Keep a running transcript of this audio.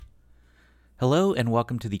Hello and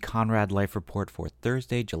welcome to the Conrad Life Report for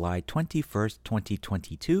Thursday, July 21st,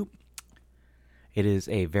 2022. It is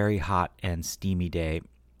a very hot and steamy day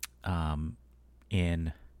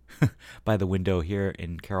in by the window here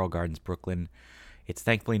in Carroll Gardens, Brooklyn. It's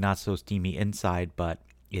thankfully not so steamy inside, but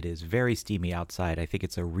it is very steamy outside. I think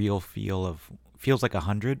it's a real feels like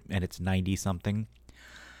 100 and it's 90 something.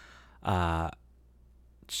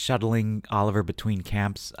 Shuttling Oliver between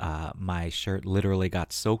camps, my shirt literally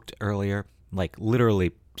got soaked earlier. Like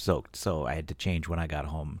literally soaked, so I had to change when I got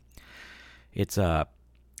home. It's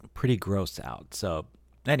pretty gross out. So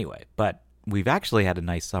anyway, but we've actually had a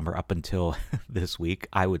nice summer up until this week,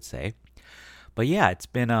 I would say. But yeah, it's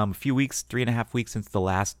been a few weeks, 3.5 weeks since the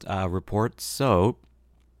last report, so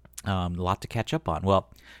a lot to catch up on. Well,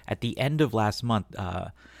 at the end of last month,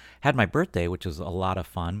 had my birthday, which was a lot of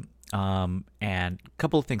fun. And a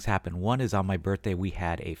couple of things happened. One is on my birthday, we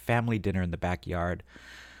had a family dinner in the backyard,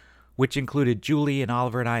 which included Julie and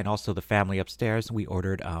Oliver and I, and also the family upstairs. We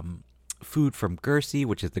ordered food from Gersi,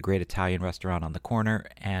 which is the great Italian restaurant on the corner,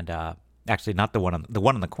 and actually not the one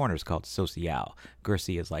on the corner is called Social.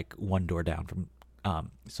 Gersi is like one door down from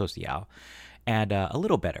Social, and a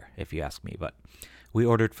little better if you ask me. But we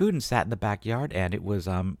ordered food and sat in the backyard, and it was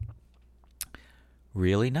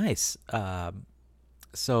really nice.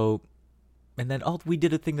 So, and then we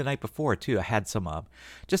did a thing the night before too. I had some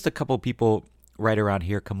just a couple people right around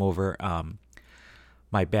here come over.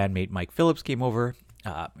 My bandmate Mike Phillips came over.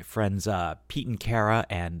 My friends Pete and Kara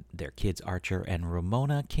and their kids Archer and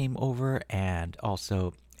Ramona came over, and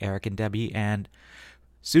also Eric and Debbie and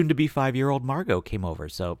soon-to-be 5-year-old Margot came over.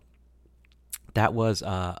 So that was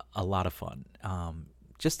a lot of fun.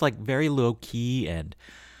 Just like very low-key and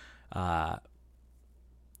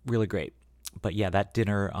really great. But yeah, that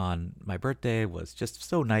dinner on my birthday was just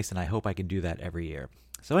so nice, and I hope I can do that every year.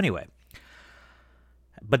 So anyway.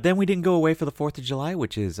 But then we didn't go away for the 4th of July,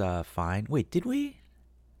 which is fine. Wait, did we?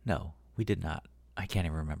 No, we did not. I can't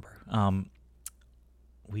even remember.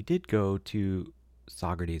 We did go to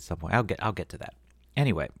Saugerties at some point. I'll get to that.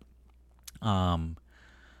 Anyway,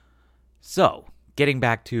 so getting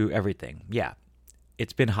back to everything. Yeah,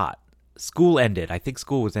 it's been hot. School ended. I think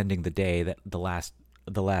school was ending the day that the last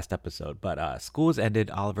episode, but school has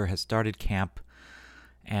ended. Oliver has started camp,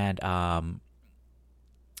 and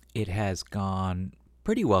it has gone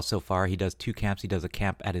pretty well so far. He does 2 camps. He does a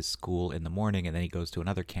camp at his school in the morning, and then he goes to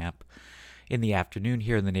another camp in the afternoon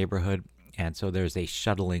here in the neighborhood. And so there's a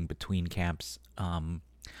shuttling between camps. But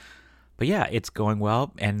yeah, it's going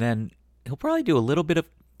well. And then he'll probably do a little bit of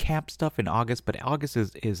camp stuff in August, but August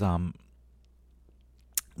is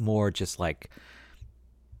more just like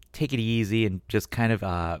take it easy and just kind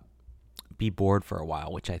of be bored for a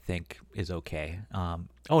while, which I think is okay. And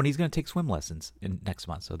he's going to take swim lessons next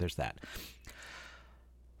month, so there's that.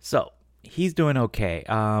 So he's doing okay.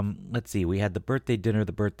 Let's see. We had the birthday dinner,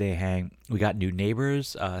 the birthday hang. We got new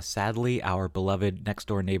neighbors. Sadly, our beloved next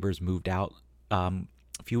door neighbors moved out a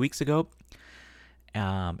few weeks ago,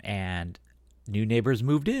 and new neighbors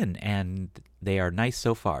moved in, and they are nice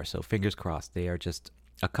so far. So fingers crossed. They are just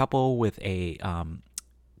a couple with a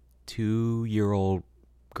 2-year-old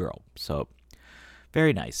girl. So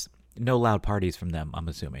very nice. No loud parties from them, I'm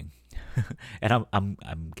assuming. And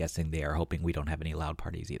I'm guessing they are hoping we don't have any loud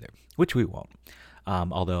parties either, which we won't.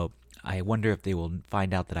 Although I wonder if they will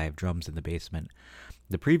find out that I have drums in the basement.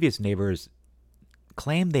 The previous neighbors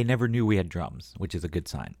claimed they never knew we had drums, which is a good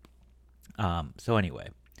sign. So anyway,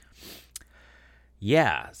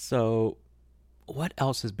 yeah. So what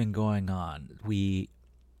else has been going on? We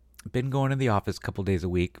been going to the office a couple days a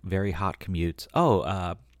week. Very hot commutes.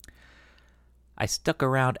 I stuck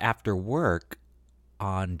around after work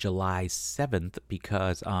on July 7th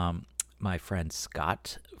because my friend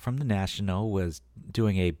Scott from the National was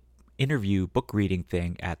doing a interview book reading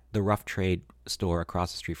thing at the Rough Trade store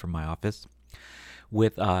across the street from my office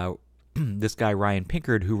with this guy Ryan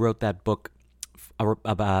Pinkard, who wrote that book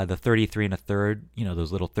about the 33 and a third,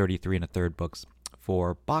 those little 33 and a third books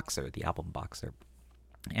for Boxer, the album Boxer.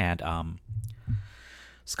 And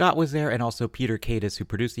Scott was there, and also Peter Kadish, who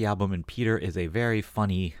produced the album. And Peter is a very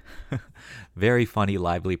funny,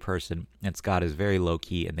 lively person. And Scott is very low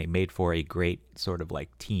key, and they made for a great sort of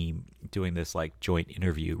like team doing this like joint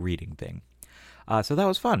interview reading thing. So that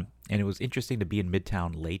was fun, and it was interesting to be in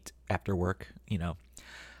Midtown late after work,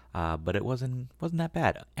 but it wasn't that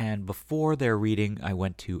bad. And before their reading, I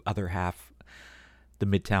went to the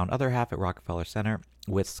Midtown Other Half at Rockefeller Center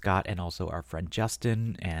with Scott and also our friend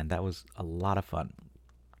Justin, and that was a lot of fun.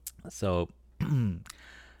 So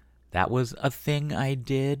that was a thing I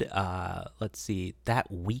did. Let's see,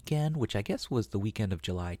 that weekend, which I guess was the weekend of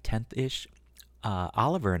July 10th-ish,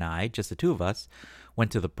 Oliver and I, just the two of us,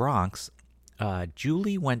 went to the Bronx.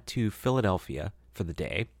 Julie went to Philadelphia for the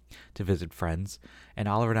day to visit friends, and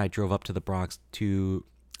Oliver and I drove up to the Bronx to,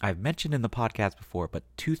 I've mentioned in the podcast before, but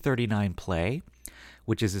 239 Play,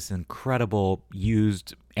 which is this incredible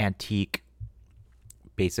used antique,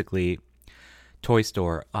 basically, toy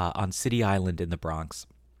store on City Island in the Bronx.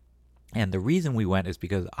 And the reason we went is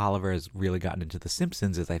because Oliver has really gotten into The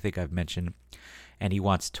Simpsons, as I think I've mentioned, and he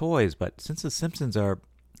wants toys. But since The Simpsons are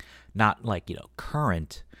not like,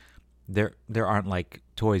 current, there aren't like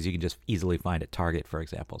toys you can just easily find at Target, for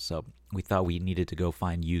example. So we thought we needed to go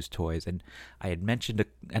find used toys. And I had mentioned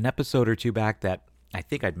an episode or two back that I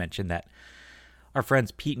think I'd mentioned that our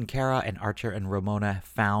friends Pete and Kara and Archer and Ramona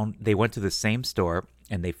they went to the same store,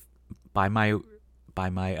 and they, by my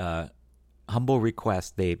humble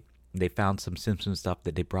request, they found some Simpsons stuff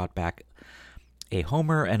that they brought back, a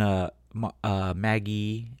Homer and a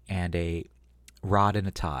Maggie and a Rod and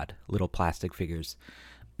a Todd, little plastic figures.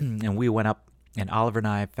 And we went up, and Oliver and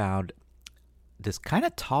I found this kind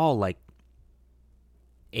of tall, like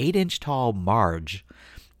 8-inch tall Marge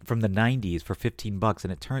from the 90s for $15,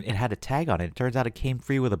 and it had a tag on it. It turns out it came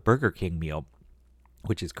free with a Burger King meal,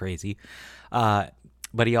 which is crazy. But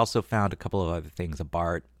he also found a couple of other things, a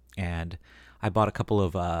Bart, and I bought a couple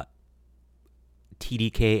of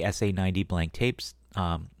TDK SA90 blank tapes,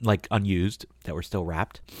 like unused, that were still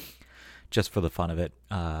wrapped, just for the fun of it.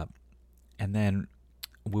 And then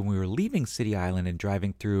when we were leaving City Island and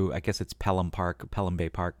driving through, I guess it's Pelham Bay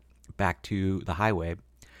Park, back to the highway,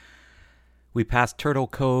 we passed Turtle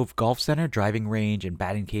Cove Golf Center, driving range, and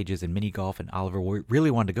batting cages and mini golf, and Oliver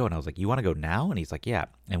really wanted to go. And I was like, you want to go now? And he's like, yeah.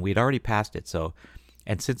 And we had already passed it.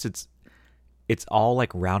 And since it's all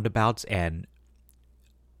like roundabouts and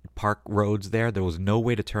park roads there was no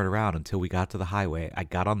way to turn around until we got to the highway. I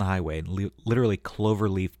got on the highway and literally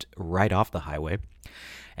clover-leafed right off the highway.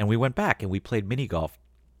 And we went back and we played mini golf.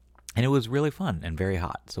 And it was really fun and very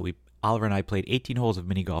hot. So Oliver and I played 18 holes of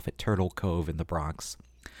mini golf at Turtle Cove in the Bronx.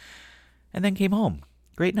 And then came home.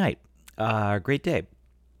 Great night. Great day.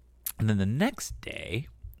 And then the next day,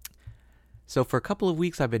 so for a couple of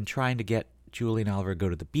weeks, I've been trying to get Julie and Oliver to go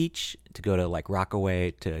to the beach, to go to like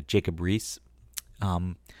Rockaway, to Jacob Riis.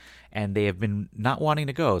 And they have been not wanting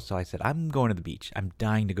to go. So I said, I'm going to the beach. I'm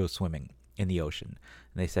dying to go swimming in the ocean.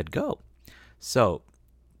 And they said, go. So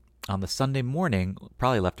on the Sunday morning,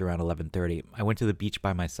 probably left around 11:30, I went to the beach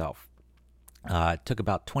by myself. It took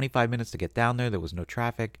about 25 minutes to get down there. There was no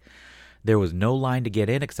traffic. There was no line to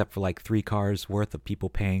get in except for like 3 cars worth of people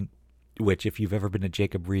paying, which if you've ever been to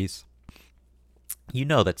Jacob Riis, you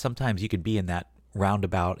know that sometimes you could be in that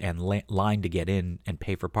roundabout and line to get in and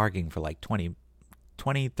pay for parking for like 20,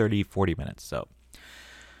 30, 40 minutes. So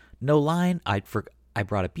no line. I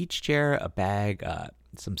brought a beach chair, a bag,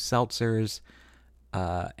 some seltzers,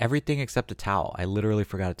 everything except a towel. I literally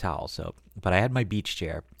forgot a towel. But I had my beach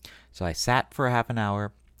chair. So I sat for a half an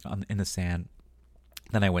hour in the sand.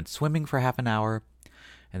 Then I went swimming for half an hour.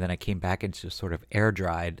 And then I came back and just sort of air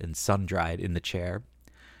dried and sun dried in the chair.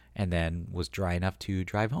 And then was dry enough to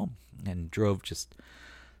drive home. And drove just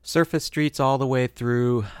surface streets all the way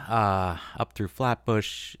through, up through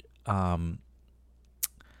Flatbush, like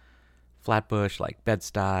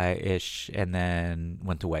Bed-Stuy-ish, and then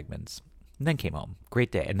went to Wegmans. And then came home.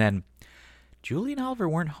 Great day. And then Julie and Oliver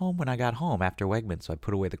weren't home when I got home after Wegmans, so I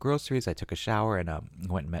put away the groceries, I took a shower, and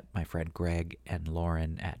went and met my friend Greg and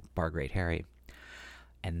Lauren at Bar Great Harry.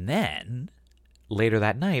 And then, later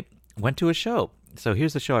that night, went to a show. So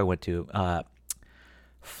here's the show I went to.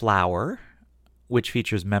 Flower, which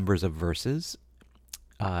features members of Versus,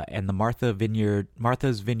 and the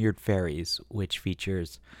Martha's Vineyard Fairies, which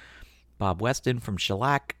features Bob Weston from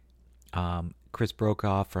Shellac, Chris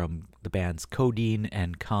Brokaw from the bands Codeine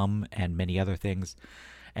and Cum and many other things,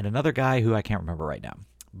 and another guy who I can't remember right now.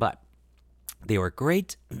 But they were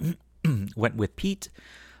great. Went with Pete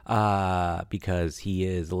because he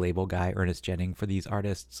is the label guy, Ernest Jennings, for these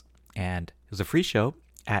artists. And it was a free show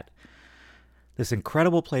at this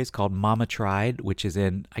incredible place called Mama Tried, which is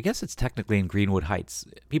I guess it's technically in Greenwood Heights.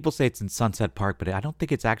 People say it's in Sunset Park, but I don't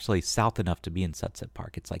think it's actually south enough to be in Sunset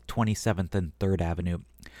Park. It's like 27th and 3rd Avenue,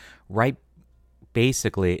 right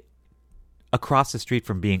basically across the street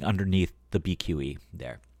from being underneath the BQE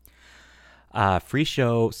there. Free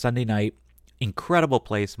show, Sunday night, incredible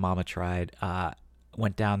place, Mama Tried.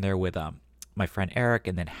 Went down there with my friend Eric,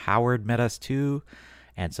 and then Howard met us too,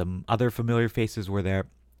 and some other familiar faces were there.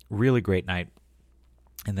 Really great night.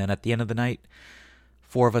 And then at the end of the night,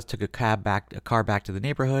 4 of us took a car back to the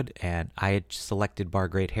neighborhood, and I had selected Bar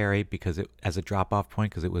Great Harry as a drop-off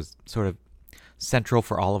point because it was sort of central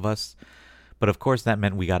for all of us. But of course, that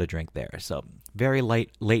meant we got a drink there. So very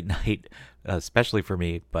late night, especially for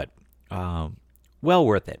me, but well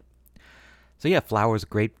worth it. So yeah, Flowers,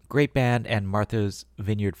 great band, and Martha's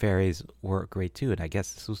Vineyard Fairies were great too. And I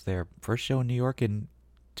guess this was their first show in New York in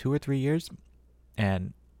 2 or 3 years,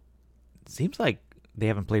 and it seems like they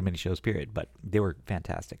haven't played many shows, period. But they were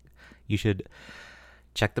fantastic. You should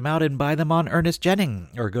check them out and buy them on Ernest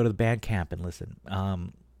Jennings, or go to the Bandcamp and listen.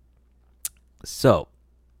 So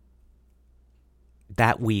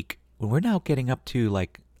that week, we're now getting up to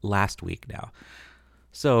like last week now.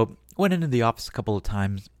 So went into the office a couple of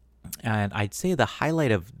times, and I'd say the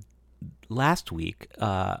highlight of last week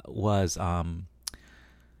was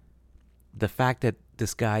the fact that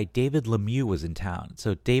this guy David Lemieux was in town.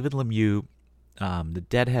 So David Lemieux, the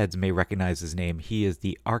Deadheads may recognize his name. He is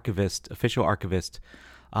the archivist, official archivist,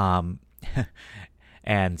 and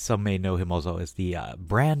some may know him also as the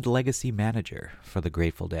brand legacy manager for the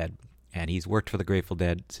Grateful Dead. And he's worked for the Grateful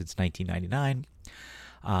Dead since 1999.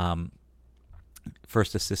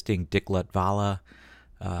 First assisting Dick Latvala,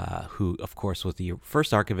 who, of course, was the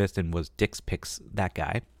first archivist and was Dick's Picks, that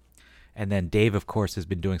guy. And then Dave, of course, has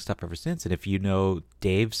been doing stuff ever since. And if you know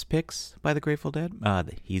Dave's Picks by the Grateful Dead,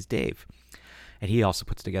 he's Dave. And he also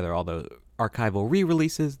puts together all the archival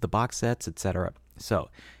re-releases, the box sets, etc. So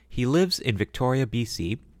he lives in Victoria,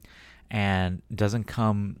 BC, and doesn't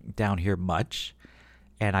come down here much.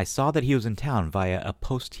 And I saw that he was in town via a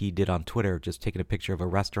post he did on Twitter, just taking a picture of a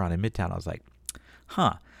restaurant in Midtown. I was like,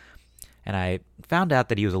 huh. And I found out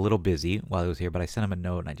that he was a little busy while he was here, but I sent him a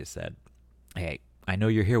note and I just said, hey, I know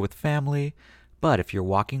you're here with family, but if you're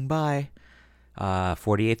walking by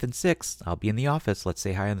 48th and 6th, I'll be in the office. Let's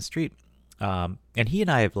say hi on the street. And he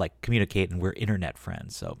and I have like communicated, and we're internet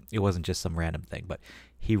friends, so it wasn't just some random thing. But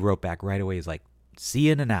he wrote back right away. He's like, see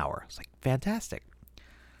you in an hour. It's like, fantastic.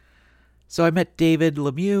 So I met David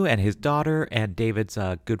Lemieux and his daughter, and David's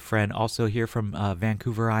a good friend also here from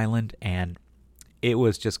Vancouver Island, and it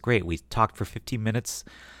was just great. We talked for 15 minutes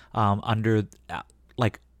under,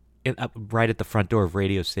 right at the front door of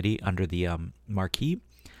Radio City under the marquee,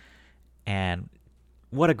 and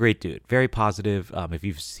what a great dude. Very positive. If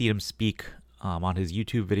you've seen him speak on his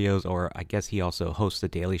YouTube videos, or I guess he also hosts the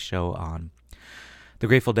Daily Show on the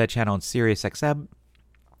Grateful Dead channel on Sirius XM.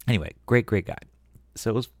 Anyway, great guy. So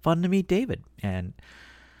it was fun to meet David, and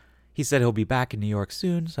he said he'll be back in New York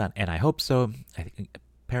soon, and I hope so. I think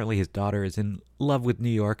apparently his daughter is in love with New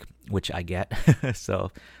York, which I get, so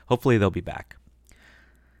hopefully they'll be back.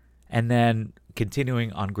 And then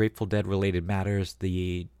continuing on Grateful Dead related matters,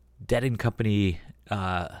 the Dead and Company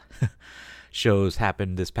shows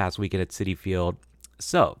happened this past weekend at Citi Field.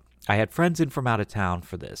 So I had friends in from out of town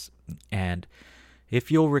for this, and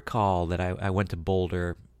if you'll recall that I went to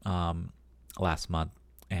Boulder last month,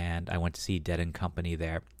 and I went to see Dead and Company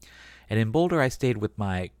there. And in Boulder, I stayed with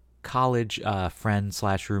my college friend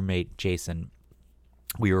 / roommate Jason.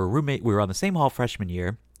 We were on the same hall freshman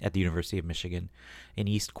year at the University of Michigan in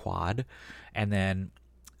East Quad, and then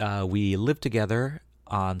we lived together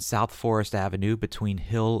on South Forest Avenue between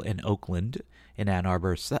Hill and Oakland in Ann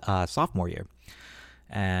Arbor sophomore year.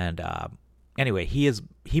 And anyway,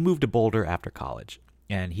 he moved to Boulder after college,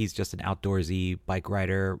 and he's just an outdoorsy bike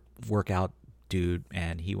rider, workout dude,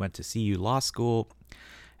 and he went to CU Law School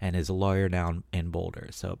and is a lawyer now in Boulder.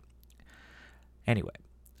 So anyway,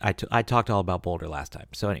 I talked all about Boulder last time.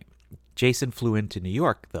 So anyway, Jason flew into New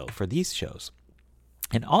York, though, for these shows.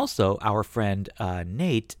 And also, our friend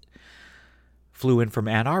Nate flew in from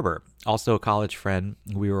Ann Arbor, also a college friend.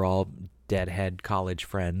 We were all Deadhead college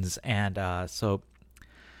friends. And so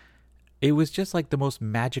it was just like the most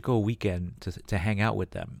magical weekend to hang out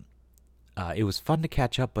with them. It was fun to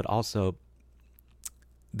catch up, but also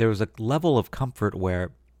there was a level of comfort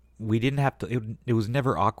where we didn't have to, it was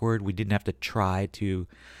never awkward. We didn't have to try to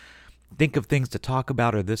think of things to talk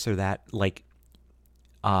about or this or that. Like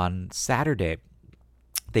on Saturday,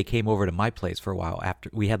 they came over to my place for a while after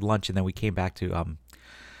we had lunch, and then we came back to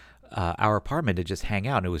our apartment to just hang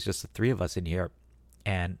out. And it was just the three of us in here,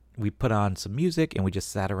 and we put on some music and we just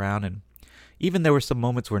sat around. And even there were some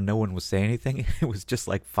moments where no one was saying anything. It was just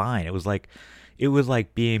like fine. It was like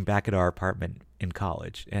being back at our apartment in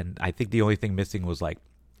college. And I think the only thing missing was like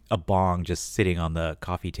a bong just sitting on the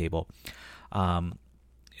coffee table.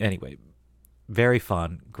 Anyway, very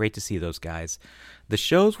fun. Great to see those guys. The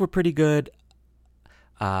shows were pretty good.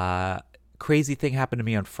 Crazy thing happened to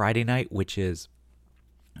me on Friday night, which is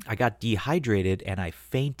I got dehydrated and I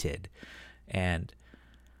fainted. And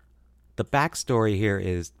the backstory here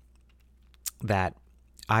is that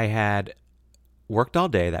I had worked all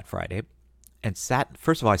day that Friday and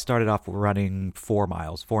first of all, I started off running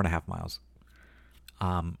 4.5 miles.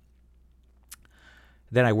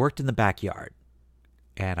 Then I worked in the backyard,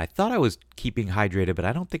 and I thought I was keeping hydrated, but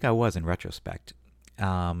I don't think I was in retrospect.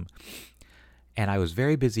 Um, and I was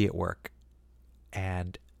very busy at work,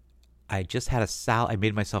 and I just had a salad. I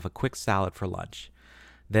made myself a quick salad for lunch.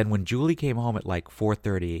 Then when Julie came home at like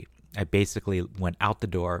 4:30, I basically went out the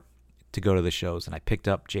door to go to the shows, and I picked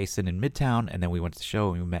up Jason in Midtown, and then we went to the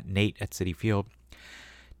show, and we met Nate at Citi Field.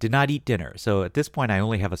 Did not eat dinner, so at this point I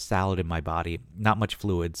only have a salad in my body, not much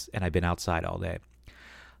fluids, and I've been outside all day.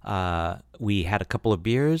 We had a couple of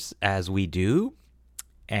beers, as we do,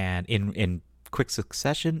 and in quick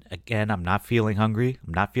succession. Again, I'm not feeling hungry.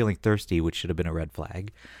 I'm not feeling thirsty, which should have been a red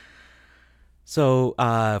flag. So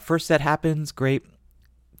first set happens, great.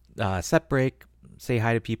 Set break, say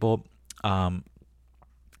hi to people. And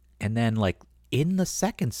then like in the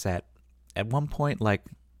second set, at one point, like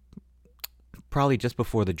probably just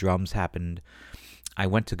before the drums happened, I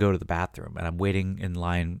went to go to the bathroom, and I'm waiting in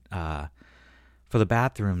line for the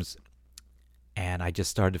bathrooms, and I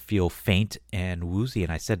just started to feel faint and woozy.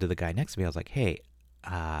 And I said to the guy next to me, I was like, "Hey,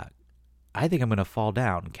 I think I'm gonna fall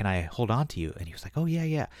down. Can I hold on to you?" And he was like, "Oh yeah,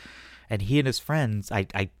 yeah." And he and his friends,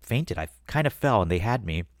 I fainted. I kind of fell, and they had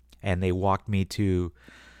me, and they walked me to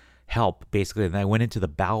help, basically. And I went into the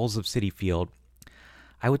bowels of Citi Field.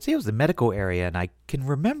 I would say it was the medical area, and I can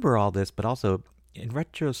remember all this, but also in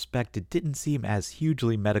retrospect, it didn't seem as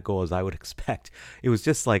hugely medical as I would expect. It was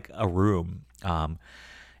just like a room.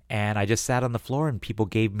 And I just sat on the floor, and people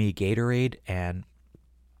gave me Gatorade, and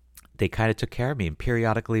they kind of took care of me. And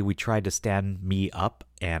periodically we tried to stand me up,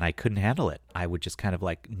 and I couldn't handle it. I would just kind of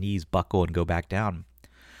like knees buckle and go back down.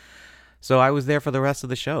 So I was there for the rest of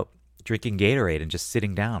the show, drinking Gatorade and just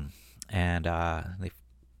sitting down. And they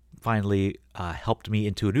finally helped me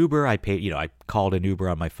into an Uber. I paid, I called an Uber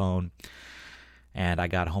on my phone, and I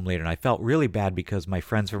got home later. And I felt really bad because my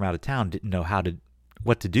friends from out of town didn't know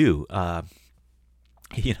what to do. They're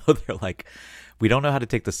like, we don't know how to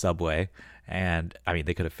take the subway. And I mean,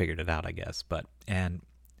 they could have figured it out, I guess. And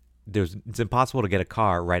it's impossible to get a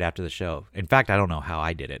car right after the show. In fact, I don't know how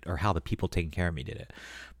I did it or how the people taking care of me did it.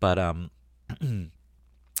 But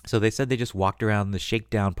so they said they just walked around the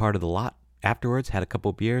shakedown part of the lot afterwards, had a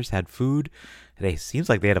couple beers, had food. Seems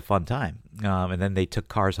like they had a fun time. And then they took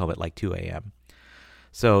cars home at like 2 a.m.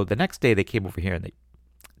 So the next day they came over here and they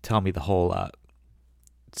tell me the whole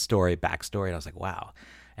backstory. And I was like, wow.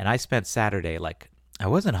 And I spent Saturday, like, I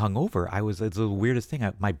wasn't hungover. It's the weirdest thing.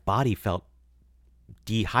 My body felt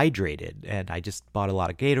dehydrated, and I just bought a lot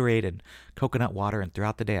of Gatorade and coconut water. And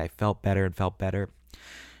throughout the day, I felt better and felt better.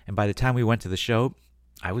 And by the time we went to the show,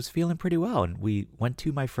 I was feeling pretty well. And we went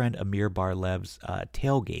to my friend Amir Bar-Lev's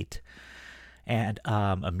tailgate. And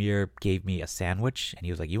Amir gave me a sandwich, and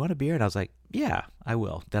he was like, "You want a beer?" And I was like, "Yeah, I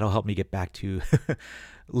will. That'll help me get back to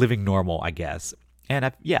living normal, I guess."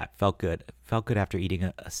 And felt good. Felt good after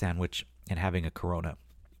eating a sandwich and having a Corona.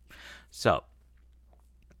 So,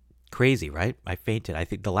 crazy, right? I fainted. I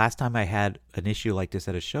think the last time I had an issue like this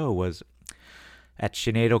at a show was at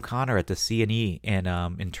Sinead O'Connor at the C&E in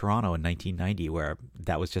Toronto in 1990, where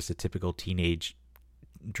that was just a typical teenage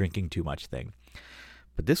drinking too much thing.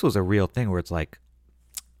 But this was a real thing where it's like,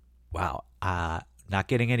 wow, not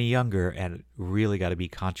getting any younger, and really got to be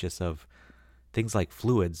conscious of things like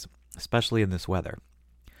fluids, especially in this weather.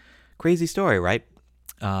 Crazy story, right?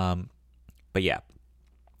 But yeah,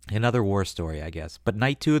 another war story, I guess. But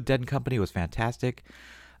night 2 of Dead & Company was fantastic.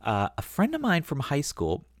 A friend of mine from high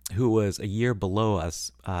school, who was a year below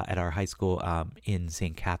us at our high school in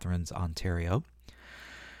St. Catharines, Ontario,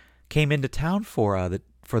 came into town for the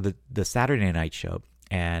Saturday night show.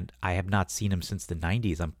 And I have not seen him since the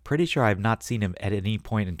 90s. I'm pretty sure I have not seen him at any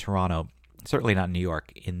point in Toronto, certainly not in New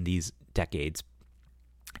York, in these decades.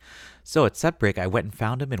 So at set break, I went and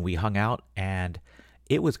found him, and we hung out, and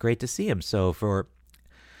it was great to see him. So for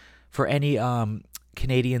any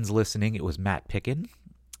Canadians listening, it was Matt Pickin.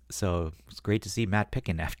 So it was great to see Matt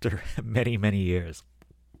Pickin after many, many years.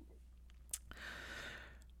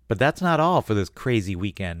 But that's not all for this crazy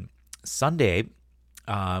weekend. Sunday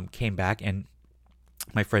came back, and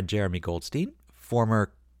my friend Jeremy Goldstein,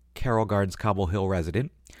 former Carroll Gardens Cobble Hill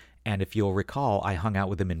resident, and if you'll recall, I hung out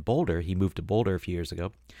with him in Boulder. He moved to Boulder a few years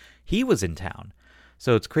ago. He was in town.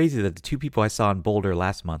 So it's crazy that the two people I saw in Boulder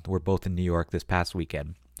last month were both in New York this past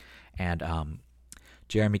weekend. And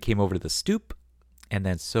Jeremy came over to the Stoop, and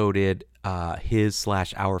then so did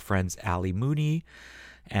his/our friends Allie Mooney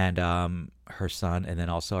and her son, and then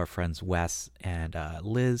also our friends Wes and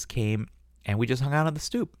Liz came, and we just hung out on the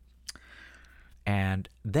Stoop. And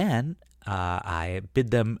then I bid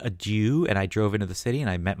them adieu, and I drove into the city, and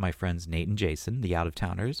I met my friends Nate and Jason, the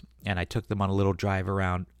out-of-towners, and I took them on a little drive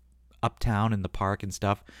around uptown in the park and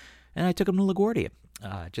stuff, and I took them to LaGuardia.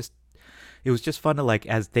 Just it was just fun to like,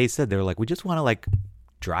 as they said, they were like, we just want to like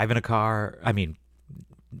drive in a car. I mean,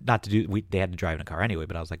 not to do they had to drive in a car anyway,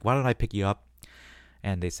 but I was like, why don't I pick you up?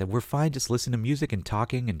 And they said, we're fine, just listen to music and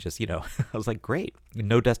talking and just, I was like, great,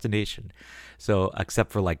 no destination. So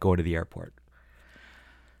except for like going to the airport.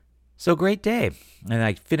 So great day. And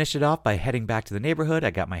I finished it off by heading back to the neighborhood. I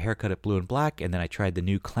got my haircut at Blue and Black, and then I tried the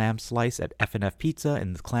new clam slice at F&F Pizza,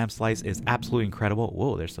 and the clam slice is absolutely incredible.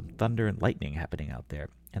 Whoa, there's some thunder and lightning happening out there,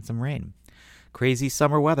 and some rain. Crazy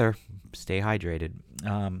summer weather. Stay hydrated.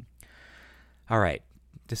 All right.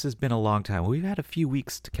 This has been a long time. We've had a few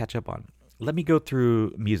weeks to catch up on. Let me go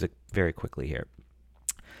through music very quickly here.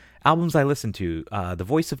 Albums I listened to, The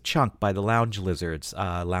Voice of Chunk by the Lounge Lizards.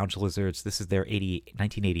 Lounge Lizards, this is their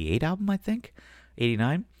 1988 album, I think,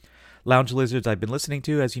 89. Lounge Lizards I've been listening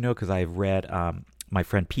to, as you know, because I've read, my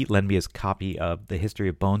friend Pete lent me his copy of The History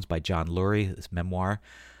of Bones by John Lurie, this memoir.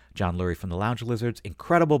 John Lurie from the Lounge Lizards.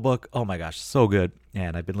 Incredible book. Oh my gosh, so good.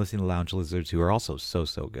 And I've been listening to Lounge Lizards, who are also so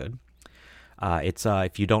good. It's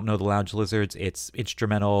if you don't know the Lounge Lizards, it's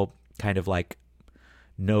instrumental, kind of like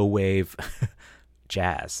no wave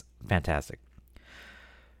jazz. Fantastic.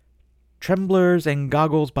 Tremblers and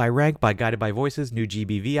Goggles by Rank by Guided by Voices, new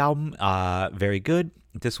GBV album. Very good.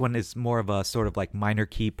 This one is more of a sort of like minor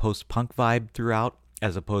key post-punk vibe throughout,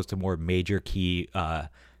 as opposed to more major key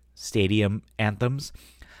stadium anthems.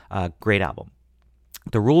 Great album.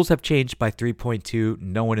 The Rules Have Changed by 3.2.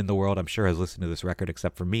 No one in the world, I'm sure, has listened to this record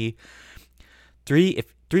except for me.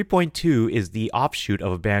 3.2 is the offshoot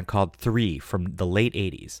of a band called Three from the late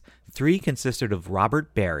 80s. Three consisted of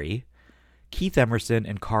Robert Barry, Keith Emerson,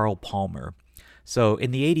 and Carl Palmer. So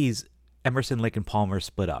in the 80s, Emerson, Lake, and Palmer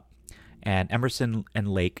split up. And Emerson and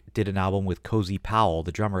Lake did an album with Cozy Powell,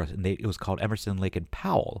 the drummer, and it was called Emerson, Lake, and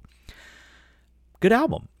Powell. Good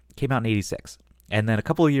album. Came out in 86. And then a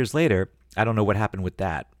couple of years later, I don't know what happened with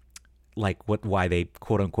that, like why they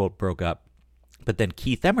quote-unquote broke up. But then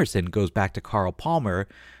Keith Emerson goes back to Carl Palmer,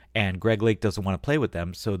 and Greg Lake doesn't want to play with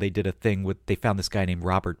them, so they did a thing they found this guy named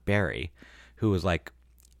Robert Barry, who was like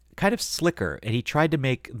kind of slicker, and he tried to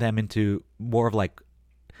make them into more of like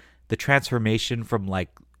the transformation from like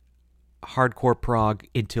hardcore prog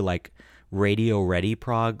into like radio ready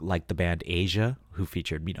prog, like the band Asia, who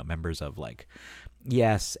featured, members of like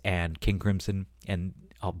Yes and King Crimson,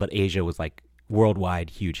 but Asia was like worldwide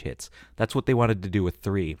huge hits. That's what they wanted to do with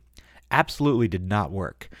Three. Absolutely did not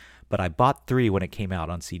work. But I bought Three when it came out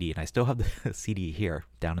on CD, and I still have the CD here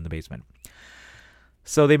down in the basement.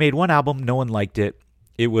 So they made one album. No one liked it.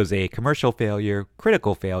 It was a commercial failure,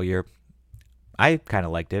 critical failure. I kind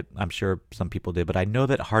of liked it. I'm sure some people did, but I know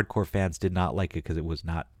that hardcore fans did not like it because it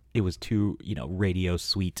was too, radio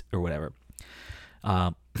sweet or whatever.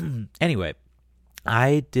 Anyway,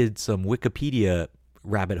 I did some Wikipedia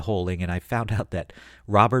rabbit holing, and I found out that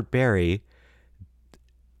Robert Barry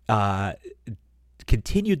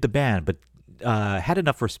continued the band, but had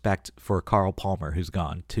enough respect for Carl Palmer, who's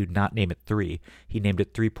gone, to not name it Three. He named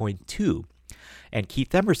it 3.2. And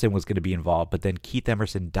Keith Emerson was going to be involved, but then Keith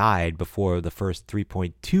Emerson died before the first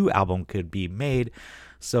 3.2 album could be made.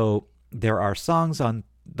 So there are songs on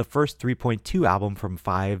the first 3.2 album from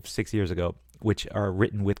 5-6 years ago, which are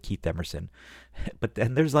written with Keith Emerson. But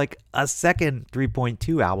then there's like a second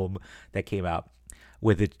 3.2 album that came out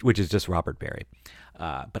with it, which is just Robert Barry.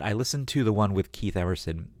 But I listened to the one with Keith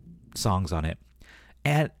Emerson songs on it,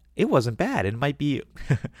 and it wasn't bad. It might be,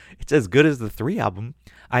 it's as good as the Three album.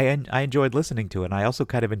 I enjoyed listening to it, and I also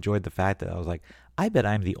kind of enjoyed the fact that I was like, I bet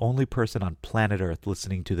I'm the only person on planet Earth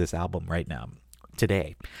listening to this album right now,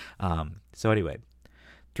 today. So anyway,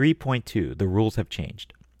 3.2, The Rules Have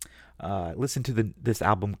Changed. Listen to this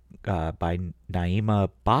album by Naima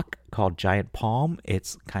Bach called Giant Palm.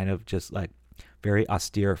 It's kind of just like very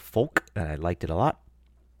austere folk, and I liked it a lot.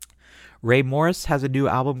 Ray Morris has a new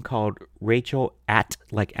album called Rachel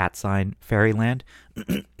Fairyland.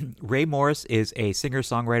 Ray Morris is a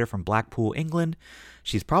singer-songwriter from Blackpool, England.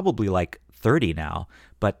 She's probably like 30 now,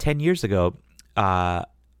 but 10 years ago,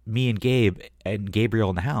 me and Gabe and Gabriel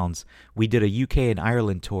and the Hounds, we did a UK and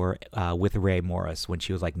Ireland tour with Ray Morris when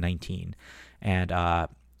she was like 19, and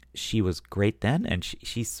she was great then, and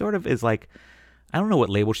she sort of is like, I don't know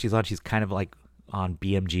what label she's on. She's kind of like on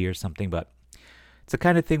BMG or something, but it's the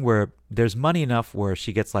kind of thing where there's money enough where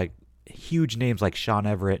she gets like huge names like Sean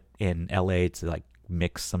Everett in LA to like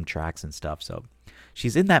mix some tracks and stuff. So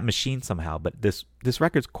she's in that machine somehow, but this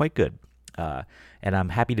record's quite good. And I'm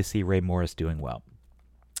happy to see Ray Morris doing well.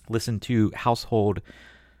 Listen to Household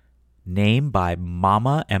Name by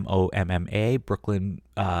Momma, Momma, Brooklyn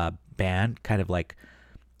band, kind of like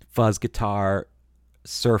fuzz guitar,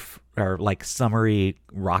 surf, or like summery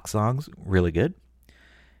rock songs. Really good.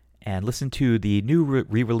 and listen to the new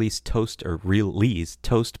re-release Toast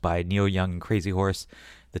by Neil Young and Crazy Horse,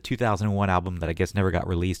 the 2001 album that I guess never got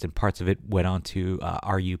released, and parts of it went on to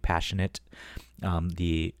Are You Passionate,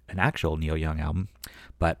 an actual Neil Young album,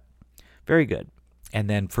 but very good. And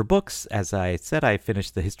then for books, as I said, I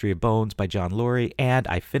finished The History of Bones by John Lurie, and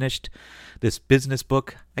I finished this business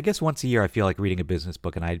book. I guess once a year I feel like reading a business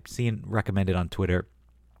book, and I've seen recommended on Twitter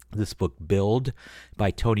this book, Build, by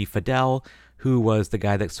Tony Fadell, who was the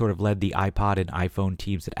guy that sort of led the iPod and iPhone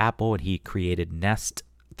teams at Apple, and he created Nest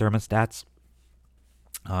thermostats.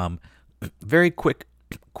 Very quick,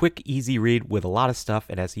 easy read with a lot of stuff,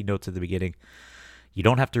 and as he notes at the beginning, you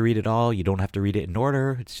don't have to read it all. You don't have to read it in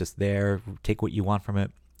order. It's just there. Take what you want from it.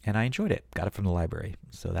 And I enjoyed it. Got it from the library.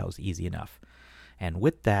 So that was easy enough. And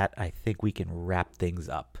with that, I think we can wrap things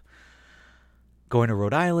up. Going to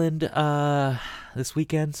Rhode Island this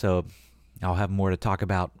weekend, so I'll have more to talk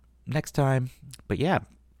about next time. But yeah,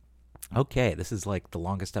 okay, this is like the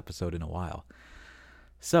longest episode in a while.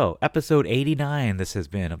 So, episode 89, this has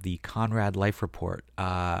been, of the Conrad Life Report.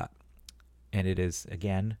 And it is,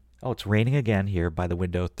 again... Oh, it's raining again here by the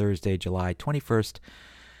window, Thursday, July 21st,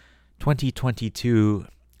 2022.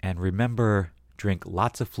 And remember, drink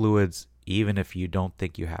lots of fluids, even if you don't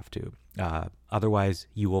think you have to. Otherwise,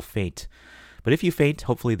 you will faint. But if you faint,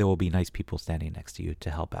 hopefully there will be nice people standing next to you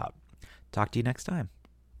to help out. Talk to you next time.